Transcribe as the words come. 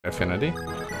Affinity.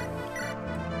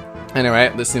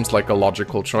 Anyway, this seems like a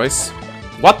logical choice.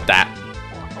 What that?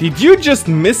 Did you just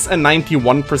miss a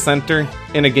 91%er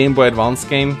in a Game Boy Advance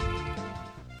game?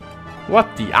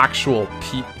 What the actual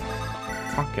peep?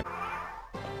 Fucking...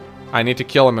 I need to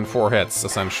kill him in 4 hits,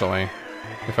 essentially,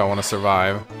 if I want to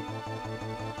survive.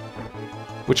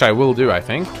 Which I will do, I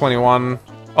think. 21...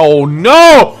 Oh,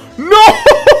 no! No!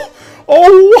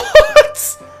 Oh,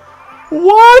 what?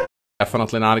 What?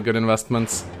 Definitely not a good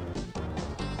investment.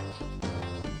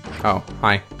 Oh,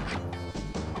 hi.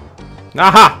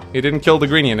 Aha! He didn't kill the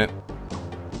green unit.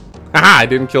 Aha! I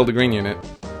didn't kill the green unit.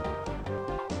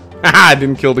 Aha! I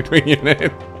didn't kill the green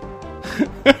unit.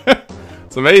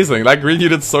 It's amazing. That green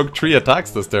unit soaked 3 attacks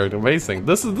this turn. Amazing.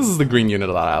 This is the green unit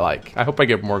that I like. I hope I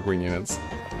get more green units.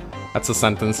 That's a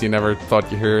sentence you never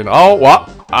thought you heard. Oh, what?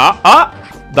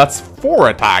 That's 4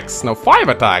 attacks. No, 5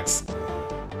 attacks.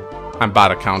 I'm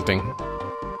bad at counting.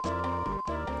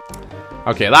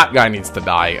 Okay, that guy needs to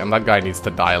die, and that guy needs to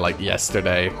die like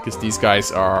yesterday, because these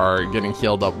guys are getting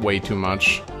healed up way too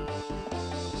much.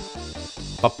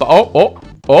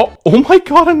 Oh my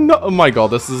god, oh my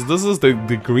god, this is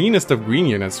the greenest of green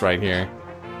units right here.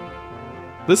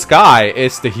 This guy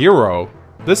is the hero.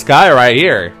 This guy right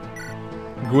here.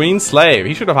 Green slave.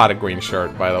 He should have had a green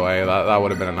shirt, by the way. That would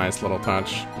have been a nice little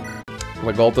touch.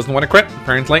 The gold doesn't want to quit,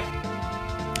 apparently.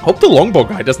 Hope the longbow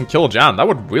guy doesn't kill Jan. That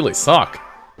would really suck.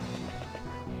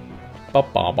 No!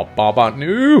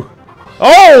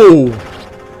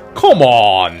 Oh! Come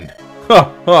on!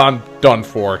 I'm done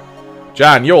for.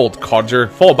 Jan, you old codger.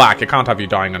 Fall back. I can't have you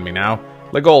dying on me now.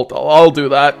 Legolt, I'll do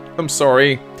that. I'm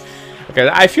sorry. Okay,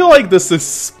 I feel like this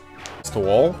is... to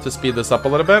wall to speed this up a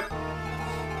little bit.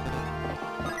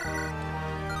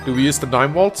 Do we use the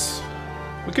 9 volts?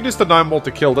 We could use the 9 volt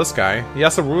to kill this guy. He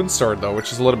has a rune sword though,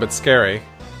 which is a little bit scary.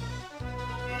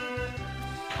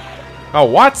 Oh,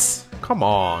 what? Come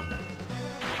on.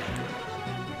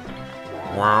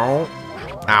 Wow.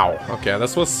 Ow. Okay,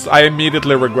 this was... I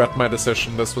immediately regret my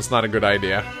decision. This was not a good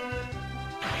idea.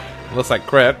 Unless I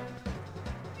crit.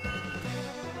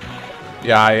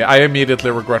 Yeah, I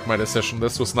immediately regret my decision.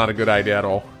 This was not a good idea at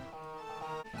all.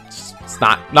 It's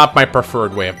not my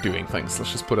preferred way of doing things.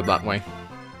 Let's just put it that way.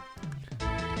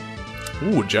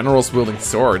 Ooh, generals wielding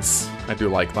swords. I do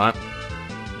like that.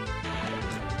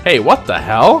 Hey, what the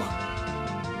hell?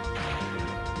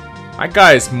 That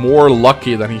guy is more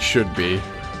lucky than he should be.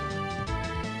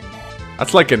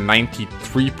 That's like a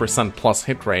 93% plus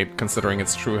hit rate, considering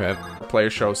it's true hit. The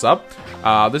player shows up.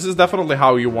 This is definitely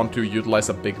how you want to utilize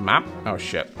a big map. Oh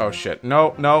shit, oh shit.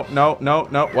 No, no, no, no,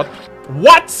 no. What?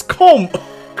 What?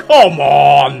 Come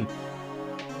on!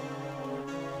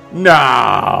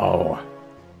 No!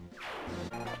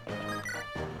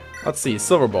 Let's see,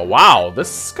 Silverbow. Wow,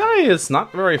 this guy is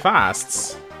not very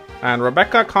fast. And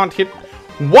Rebecca can't hit...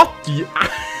 What the...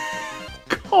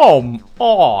 Come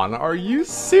on, are you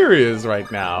serious right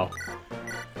now?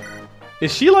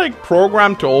 Is she like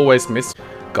programmed to always miss?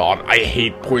 God, I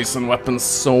hate poison weapons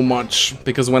so much.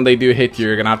 Because when they do hit you,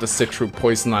 you're gonna have to sit through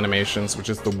poison animations, which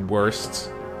is the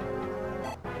worst.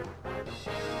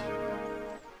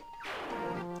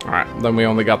 Alright, then we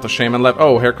only got the shaman left.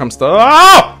 Oh, here comes the...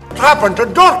 Oh! What happened to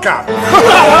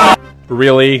Dorka?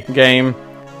 Really, game?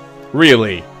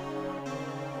 Really?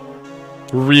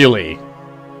 Really?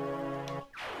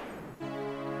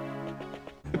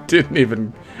 Didn't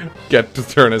even get to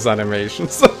turn his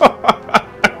animations.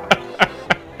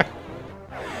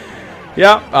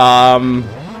 Yeah,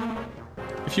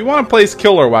 if you want to place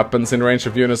killer weapons in range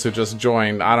of units who just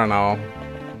joined, I don't know.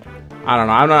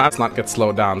 Let's not get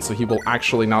slowed down, so he will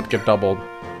actually not get doubled.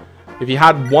 If he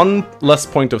had 1 less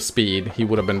point of speed, he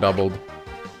would have been doubled.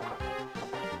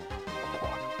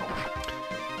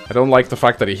 I don't like the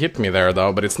fact that he hit me there,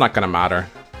 though, but it's not gonna matter.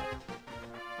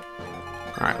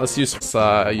 Alright, let's use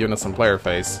units and player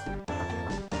phase.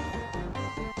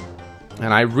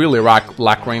 And I really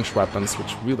lack ranged weapons,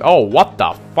 which really... Oh, what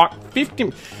the fuck?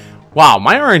 50... Wow,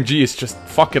 my RNG is just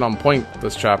fucking on point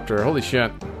this chapter. Holy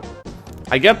shit.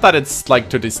 I get that it's like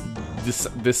to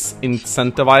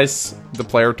disincentivize the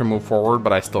player to move forward,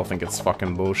 but I still think it's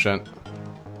fucking bullshit.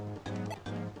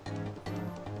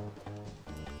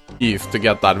 To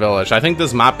get that village. I think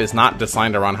this map is not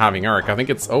designed around having Eric. I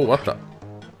think it's... Oh, what the...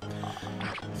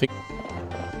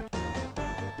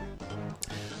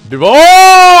 Divine!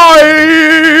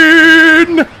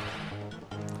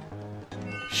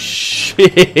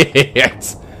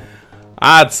 Shit!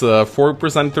 That's a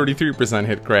 4%, 33%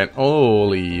 hit crit.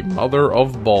 Holy mother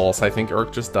of balls. I think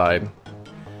Urk just died.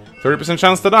 30%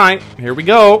 chance to die. Here we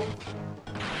go.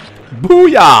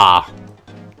 Booyah!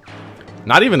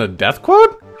 Not even a death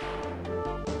quote?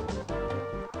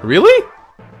 Really?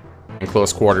 In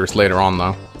close quarters later on,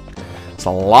 though. It's a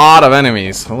lot of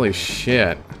enemies. Holy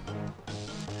shit.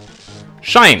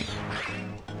 Shine!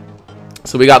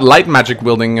 So we got light magic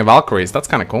wielding Valkyries. That's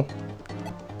kind of cool.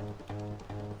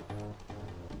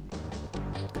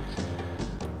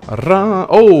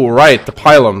 Oh, right, the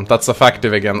pylum. That's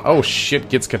effective again. Oh shit,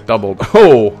 gets get doubled.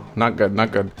 Oh, not good,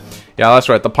 not good. Yeah, that's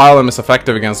right. The pylum is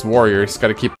effective against warriors.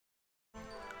 Gotta keep...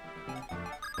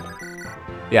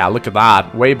 Yeah, look at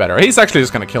that. Way better. He's actually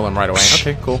just gonna kill him right away.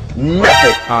 Okay, cool.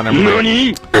 Oh, never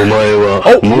mind.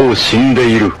 Oh!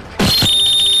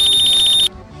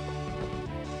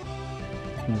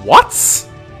 What?